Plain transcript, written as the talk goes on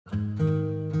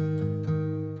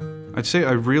I'd say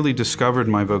I really discovered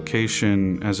my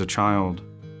vocation as a child.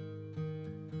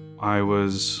 I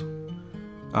was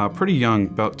pretty young,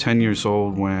 about 10 years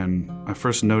old, when I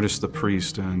first noticed the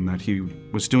priest and that he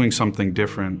was doing something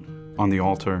different on the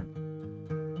altar.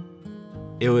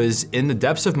 It was in the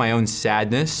depths of my own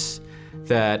sadness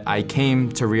that I came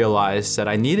to realize that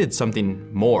I needed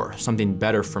something more, something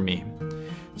better for me.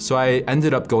 So I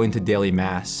ended up going to daily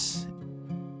Mass.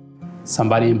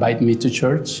 Somebody invited me to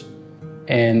church,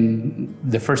 and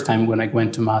the first time when I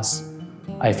went to Mass,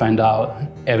 I found out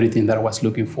everything that I was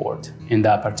looking for in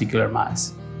that particular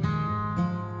Mass.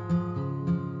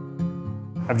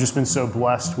 I've just been so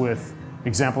blessed with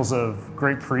examples of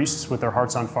great priests with their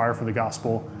hearts on fire for the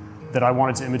gospel that I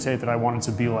wanted to imitate, that I wanted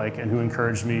to be like, and who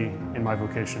encouraged me in my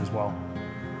vocation as well.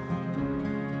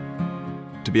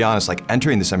 To be honest, like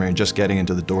entering the seminary and just getting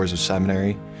into the doors of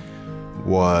seminary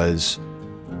was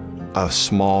a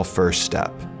small first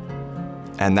step.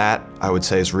 And that, I would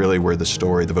say, is really where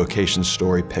the vocation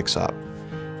story picks up.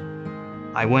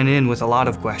 I went in with a lot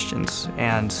of questions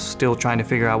and still trying to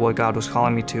figure out what God was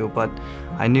calling me to, but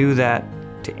I knew that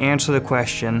to answer the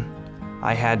question,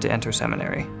 I had to enter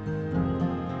seminary.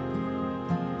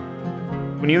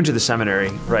 When you enter the seminary,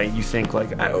 right, you think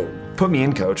like, oh, put me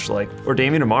in, coach, like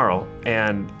ordain me tomorrow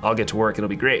and I'll get to work, it'll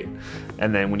be great.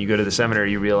 And then when you go to the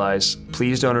seminary, you realize,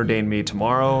 please don't ordain me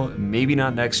tomorrow, maybe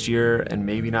not next year, and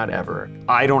maybe not ever.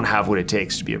 I don't have what it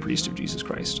takes to be a priest of Jesus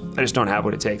Christ. I just don't have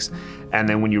what it takes. And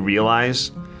then when you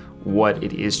realize what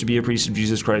it is to be a priest of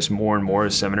Jesus Christ more and more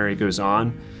as seminary goes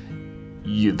on,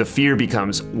 the fear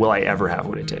becomes, will I ever have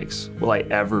what it takes? Will I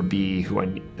ever be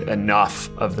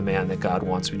enough of the man that God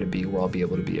wants me to be where I'll be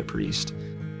able to be a priest?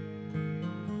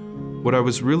 What I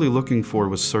was really looking for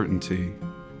was certainty.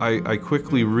 I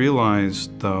quickly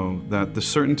realized, though, that the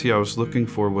certainty I was looking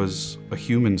for was a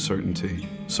human certainty.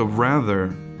 So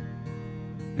rather,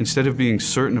 instead of being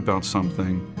certain about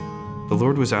something, the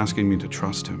Lord was asking me to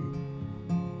trust Him.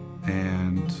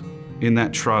 And in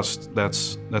that trust,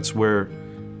 that's where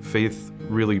faith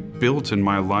really built in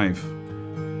my life.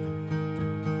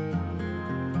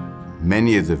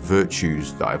 Many of the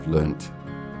virtues that I've learnt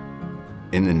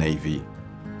in the Navy,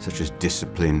 such as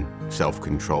discipline,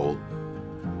 self-control,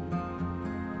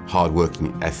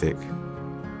 hard-working ethic,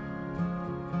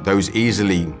 those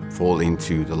easily fall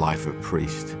into the life of a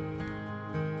priest.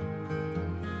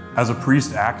 As a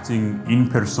priest acting in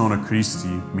persona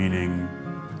Christi, meaning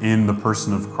in the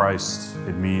person of Christ,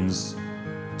 it means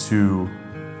to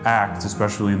act,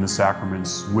 especially in the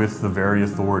sacraments, with the very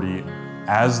authority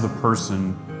as the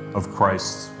person of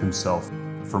Christ Himself.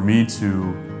 For me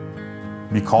to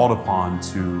be called upon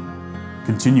to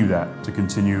continue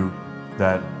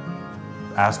that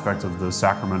aspect of the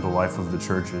sacramental life of the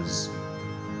Church is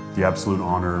the absolute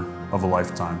honor of a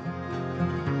lifetime.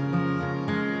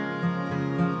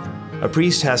 A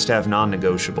priest has to have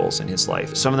non-negotiables in his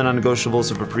life. Some of the non-negotiables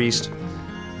of a priest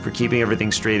for keeping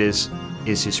everything straight is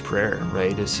his prayer,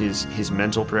 right? Is his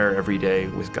mental prayer every day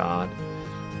with God.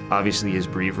 Obviously his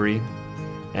breviary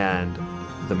and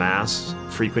the Mass,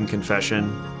 frequent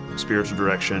confession, spiritual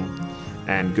direction,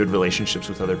 and good relationships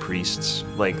with other priests.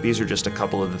 Like, these are just a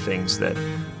couple of the things that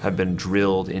have been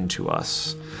drilled into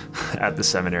us at the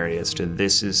seminary as to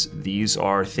these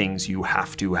are things you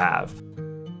have to have.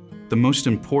 The most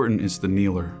important is the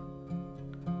kneeler.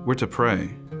 We're to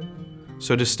pray.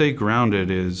 So to stay grounded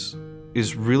is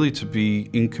really to be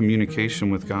in communication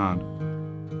with God.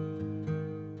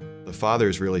 The father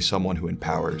is really someone who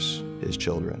empowers his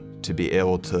children to be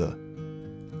able to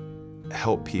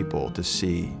help people to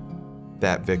see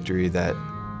that victory, that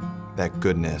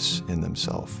goodness in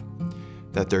themselves,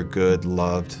 that they're good,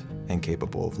 loved, and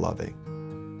capable of loving.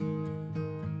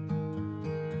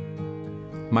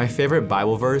 My favorite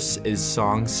Bible verse is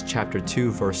Songs chapter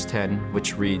 2, verse 10,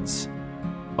 which reads,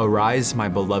 "Arise, my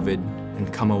beloved,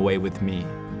 and come away with me."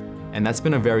 And that's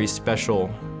been a very special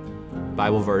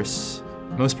Bible verse,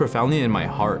 most profoundly in my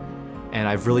heart. And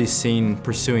I've really seen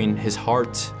pursuing His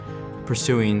heart,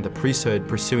 pursuing the priesthood,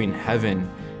 pursuing heaven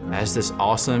as this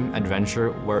awesome adventure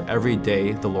where every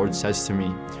day the Lord says to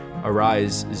me,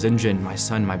 "Arise, Zinjin, my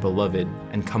son, my beloved,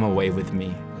 and come away with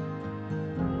me."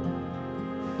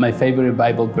 My favorite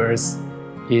Bible verse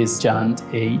is John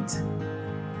 8,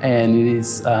 and it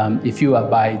is, if you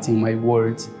abide in my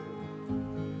word,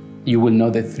 you will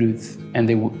know the truth, and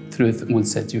the truth will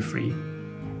set you free.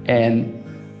 And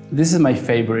this is my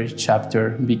favorite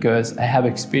chapter because I have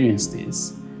experienced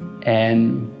this.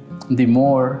 And the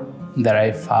more that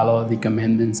I follow the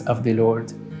commandments of the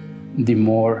Lord, the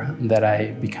more that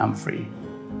I become free.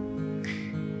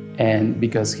 And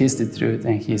because He's the truth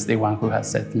and He's the one who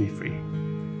has set me free.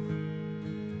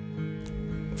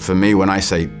 For me, when I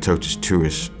say totus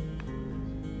tuus,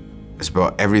 it's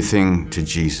about everything to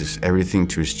Jesus, everything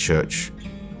to his church,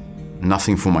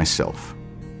 nothing for myself.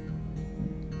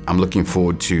 I'm looking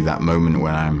forward to that moment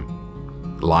when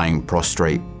I'm lying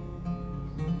prostrate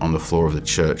on the floor of the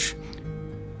church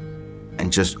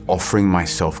and just offering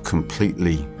myself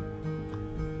completely,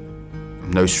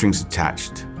 no strings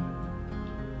attached.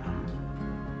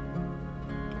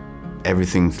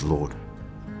 Everything to the Lord.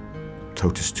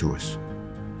 Totus tuus.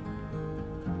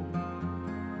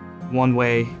 One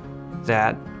way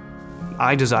that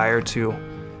I desire to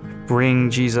bring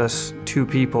Jesus to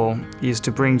people is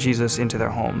to bring Jesus into their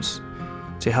homes,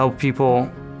 to help people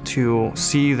to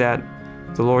see that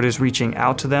the Lord is reaching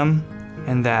out to them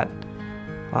and that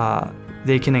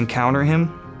they can encounter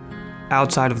him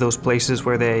outside of those places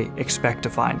where they expect to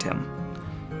find him.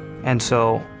 And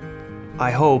so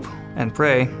I hope and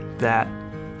pray that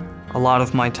a lot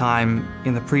of my time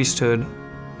in the priesthood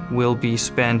will be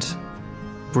spent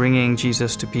bringing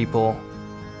Jesus to people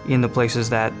in the places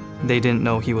that they didn't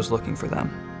know he was looking for them.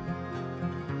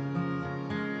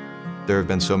 There have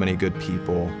been so many good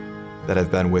people that have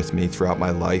been with me throughout my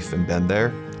life and been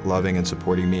there, loving and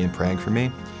supporting me and praying for me.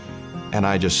 And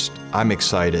I'm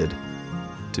excited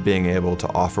to being able to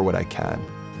offer what I can.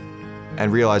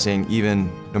 And realizing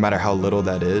even no matter how little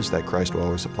that is, that Christ will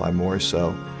always supply more.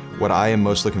 So what I am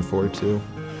most looking forward to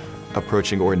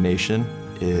approaching ordination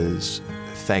is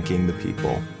thanking the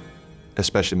people,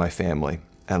 especially my family,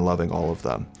 and loving all of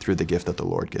them through the gift that the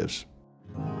Lord gives.